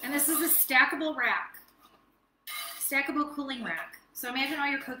 And this is a stackable rack, stackable cooling rack. So imagine all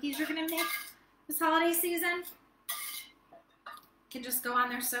your cookies you're going to make this holiday season can just go on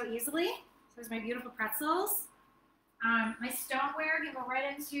there so easily. So there's my beautiful pretzels. My stoneware can go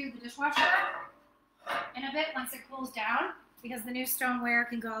right into the dishwasher in a bit once it cools down, because the new stoneware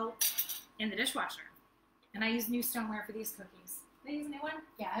can go in the dishwasher. And I use new stoneware for these cookies. Did I use a new one?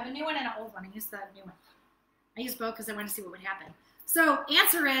 Yeah, I have a new one and an old one. I used the new one. I used both because I wanted to see what would happen. So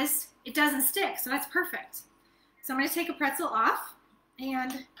answer is, it doesn't stick, so that's perfect. So I'm going to take a pretzel off,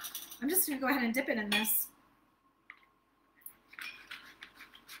 and I'm just going to go ahead and dip it in this.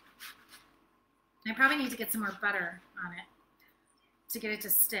 I probably need to get some more butter on it to get it to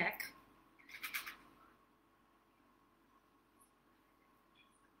stick.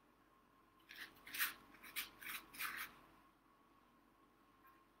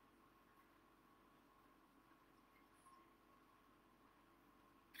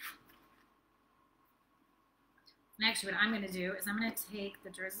 And actually what I'm going to do is I'm going to take the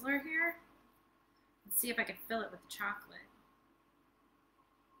Drizzler here and see if I can fill it with chocolate.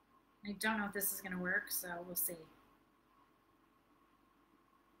 I don't know if this is going to work, so we'll see.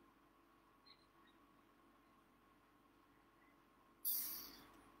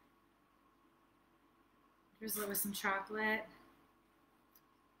 Drizzle it with some chocolate.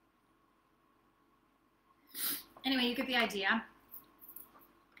 Anyway, you get the idea.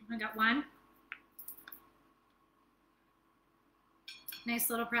 I got one.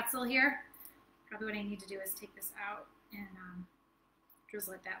 Nice little pretzel here. Probably what I need to do is take this out and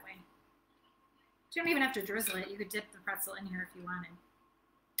drizzle it that way. You don't even have to drizzle it. You could dip the pretzel in here if you wanted.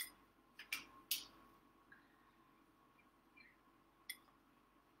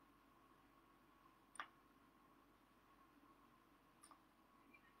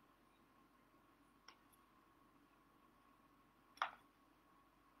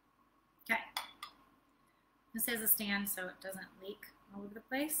 Okay. This has a stand so it doesn't leak all over the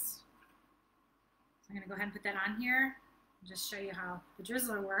place. So I'm going to go ahead and put that on here and just show you how the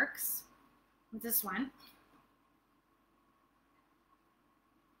Drizzler works with this one.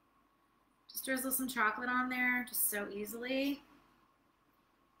 Just drizzle some chocolate on there just so easily.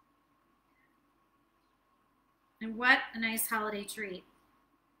 And what a nice holiday treat.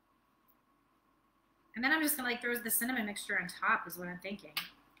 And then I'm just going to like throw the cinnamon mixture on top is what I'm thinking.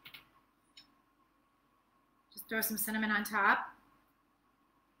 Just throw some cinnamon on top.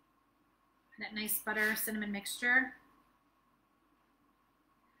 that nice butter cinnamon mixture.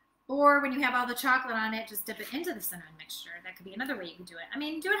 Or when you have all the chocolate on it, just dip it into the cinnamon mixture. That could be another way you could do it. I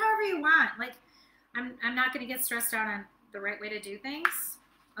mean, do it however you want. Like, I'm not going to get stressed out on the right way to do things,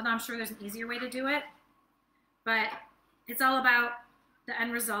 although I'm sure there's an easier way to do it. But it's all about the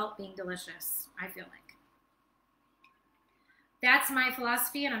end result being delicious, I feel like. That's my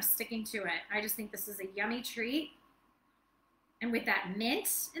philosophy, and I'm sticking to it. I just think this is a yummy treat. And with that mint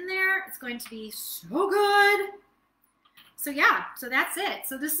in there, it's going to be so good. So yeah, so that's it.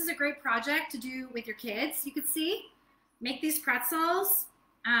 So this is a great project to do with your kids. You could see, make these pretzels,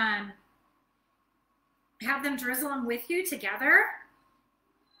 have them drizzle them with you together.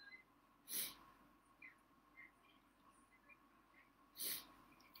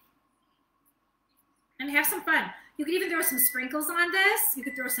 And have some fun. You could even throw some sprinkles on this. You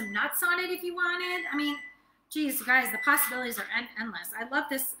could throw some nuts on it if you wanted. I mean, geez, guys, the possibilities are endless. I love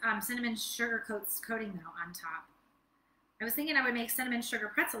this cinnamon sugar coating though on top. I was thinking I would make cinnamon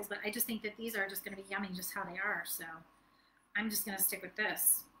sugar pretzels, but I just think that these are just going to be yummy just how they are. So I'm just going to stick with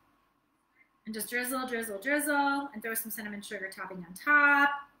this. And just drizzle, drizzle, drizzle, and throw some cinnamon sugar topping on top.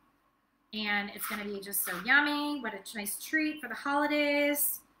 And it's going to be just so yummy. What a nice treat for the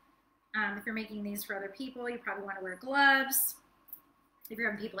holidays. If you're making these for other people, you probably want to wear gloves. If you're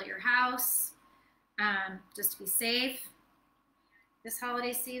having people at your house, just to be safe this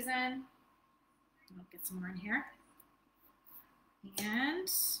holiday season. I'll get some more in here. And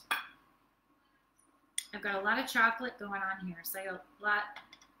I've got a lot of chocolate going on here, so I got a lot.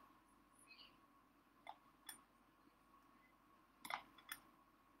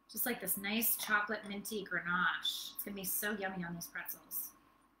 Just like this nice chocolate minty ganache. It's going to be so yummy on these pretzels.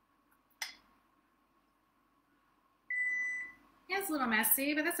 Yeah, it's a little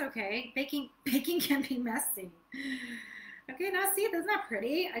messy, but that's okay. Baking can be messy. Okay, now see, isn't that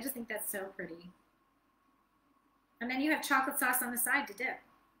pretty? I just think that's so pretty. And then you have chocolate sauce on the side to dip.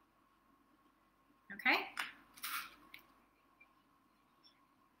 Okay?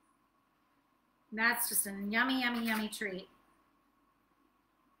 That's just a yummy, yummy, yummy treat.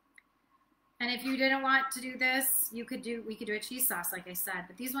 And if you didn't want to do this, we could do a cheese sauce, like I said.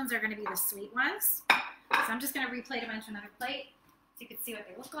 But these ones are going to be the sweet ones. So I'm just going to replate them onto another plate so you can see what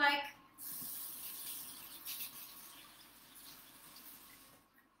they look like.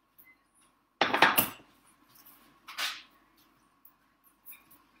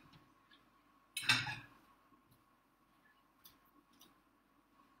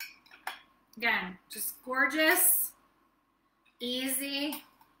 Again, just gorgeous, easy,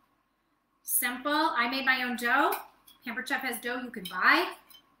 simple. I made my own dough. Pampered Chef has dough you could buy.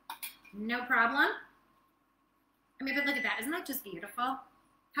 No problem. I mean, but look at that. Isn't that just beautiful?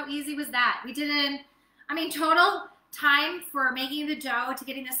 How easy was that? We did it in, I mean, total time for making the dough to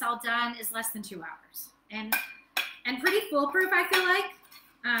getting this all done is less than 2 hours. And pretty foolproof, I feel like.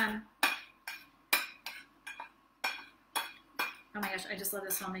 Oh my gosh, I just love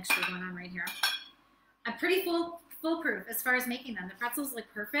this whole mixture going on right here. I'm pretty foolproof as far as making them. The pretzels look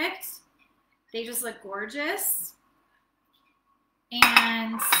perfect. They just look gorgeous. And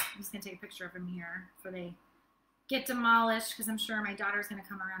I'm just going to take a picture of them here before they get demolished, because I'm sure my daughter's going to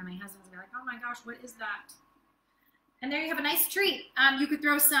come around and my husband's going to be like, oh my gosh, what is that? And there you have a nice treat. You could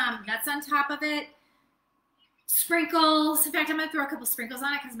throw some nuts on top of it. Sprinkles. In fact, I'm going to throw a couple sprinkles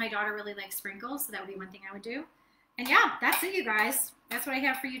on it because my daughter really likes sprinkles, so that would be one thing I would do. And yeah, that's it, you guys. That's what I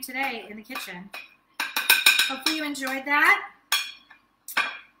have for you today in the kitchen. Hopefully you enjoyed that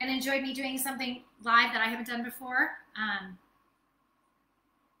and enjoyed me doing something live that I haven't done before.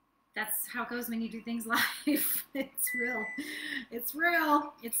 That's how it goes when you do things live. It's real. It's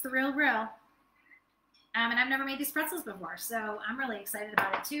real. It's the real. And I've never made these pretzels before, so I'm really excited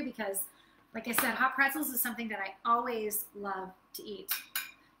about it too because, like I said, hot pretzels is something that I always love to eat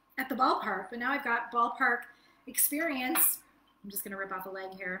at the ballpark. But now I've got ballpark experience. I'm just going to rip off a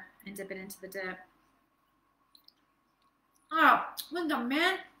leg here and dip it into the dip. Oh, look at the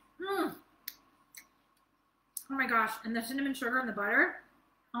mint. Oh my gosh. And the cinnamon sugar and the butter.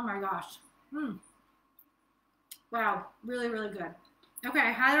 Oh my gosh. Wow. Really, really good. Okay,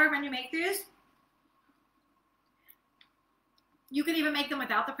 I highly recommend you make these. You can even make them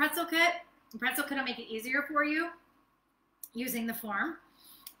without the pretzel kit. The pretzel kit will make it easier for you using the form.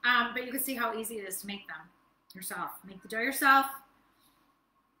 But you can see how easy it is to make them yourself. Make the dough yourself.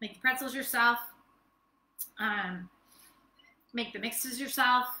 Make the pretzels yourself. Make the mixes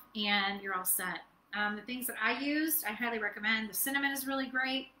yourself, and you're all set. The things that I used, I highly recommend. The cinnamon is really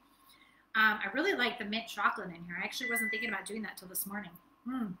great. I really like the mint chocolate in here. I actually wasn't thinking about doing that till this morning.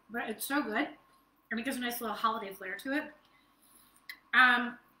 But it's so good. I mean, there's a nice little holiday flair to it.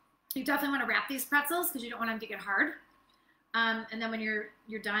 You definitely want to wrap these pretzels because you don't want them to get hard. And then when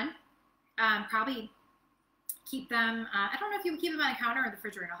you're done, probably keep them, I don't know if you would keep them on the counter or the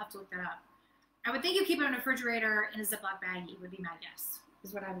refrigerator. I'll have to look that up. I would think you keep them in a refrigerator in a Ziploc baggie would be my guess,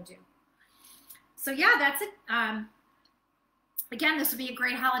 is what I would do. So yeah, that's it. Again, this would be a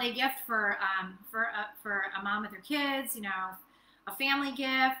great holiday gift for a mom with her kids, you know, a family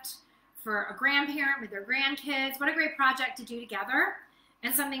gift, for a grandparent with their grandkids. What a great project to do together.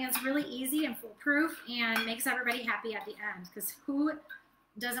 And something that's really easy and foolproof and makes everybody happy at the end. Because who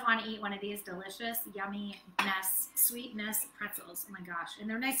doesn't want to eat one of these delicious, yummy-ness, sweetness pretzels? Oh my gosh! And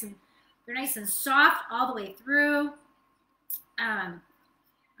they're nice and soft all the way through.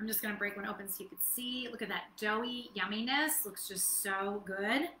 I'm just gonna break one open so you can see. Look at that doughy yumminess. Looks just so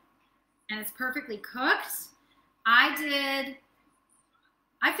good, and it's perfectly cooked. I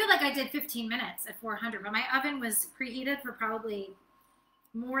feel like I did 15 minutes at 400, but my oven was preheated for probably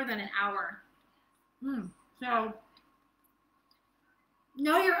more than an hour. So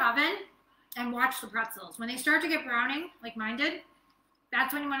know your oven and watch the pretzels. When they start to get browning, like mine did,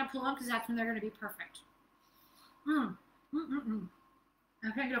 that's when you want to pull them because that's when they're going to be perfect. I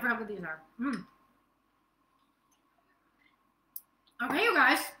can't get over how good these are. Okay, you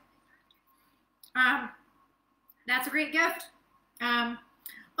guys. That's a great gift.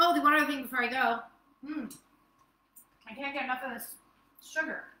 Oh, the one other thing before I go. I can't get enough of this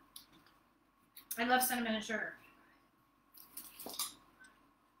sugar. I love cinnamon and sugar.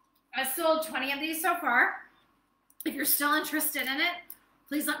 I've sold 20 of these so far. If you're still interested in it,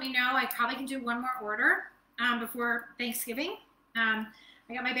 please let me know. I probably can do one more order before Thanksgiving. I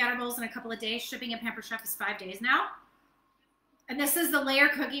got my batter bowls in a couple of days. Shipping at Pampered Chef is 5 days now. And this is the layer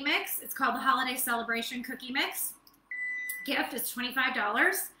cookie mix. It's called the Holiday Celebration Cookie Mix. Gift is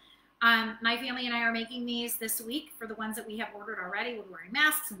 $25. My family and I are making these this week for the ones that we have ordered already. We're wearing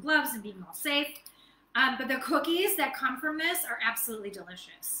masks and gloves and being all safe. But the cookies that come from this are absolutely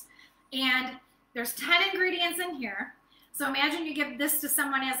delicious. And there's 10 ingredients in here. So imagine you give this to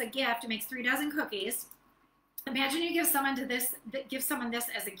someone as a gift. It makes 3 dozen cookies. Imagine you give someone this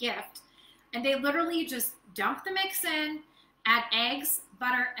as a gift, and they literally just dump the mix in, add eggs,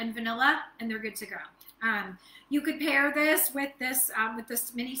 butter, and vanilla, and they're good to go. You could pair this with this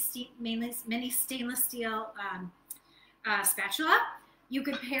mini stainless steel spatula. You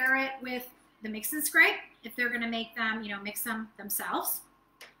could pair it with the mix and scrape if they're going to make them, mix them themselves.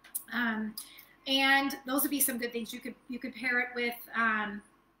 And those would be some good things. You could pair it with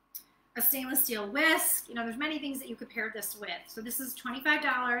a stainless steel whisk. There's many things that you could pair this with. So this is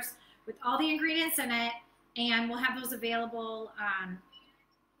 $25 with all the ingredients in it, and we'll have those available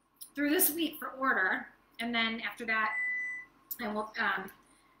through this week for order. And then after that, and we'll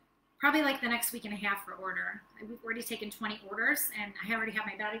probably like the next week and a half for order. We've already taken 20 orders, and I already have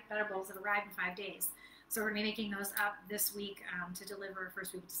my batter bowls that arrive in 5 days. So we're going to be making those up this week to deliver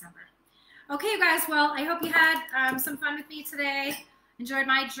first week of December. Okay, you guys. Well, I hope you had some fun with me today. Enjoyed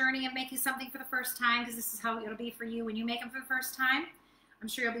my journey of making something for the first time, because this is how it'll be for you when you make them for the first time. I'm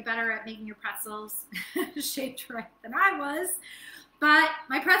sure you'll be better at making your pretzels shaped right than I was. But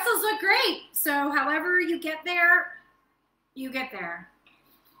my pretzels look great. So however you get there, you get there.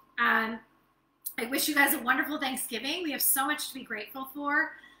 I wish you guys a wonderful Thanksgiving. We have so much to be grateful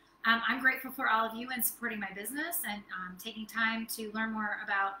for. I'm grateful for all of you and supporting my business and taking time to learn more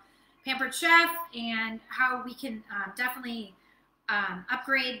about Pampered Chef and how we can definitely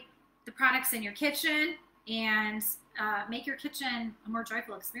upgrade the products in your kitchen and make your kitchen a more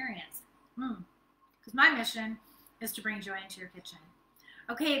joyful experience. Because my mission is to bring joy into your kitchen.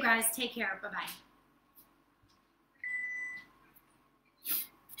 Okay, you guys, take care. Bye-bye.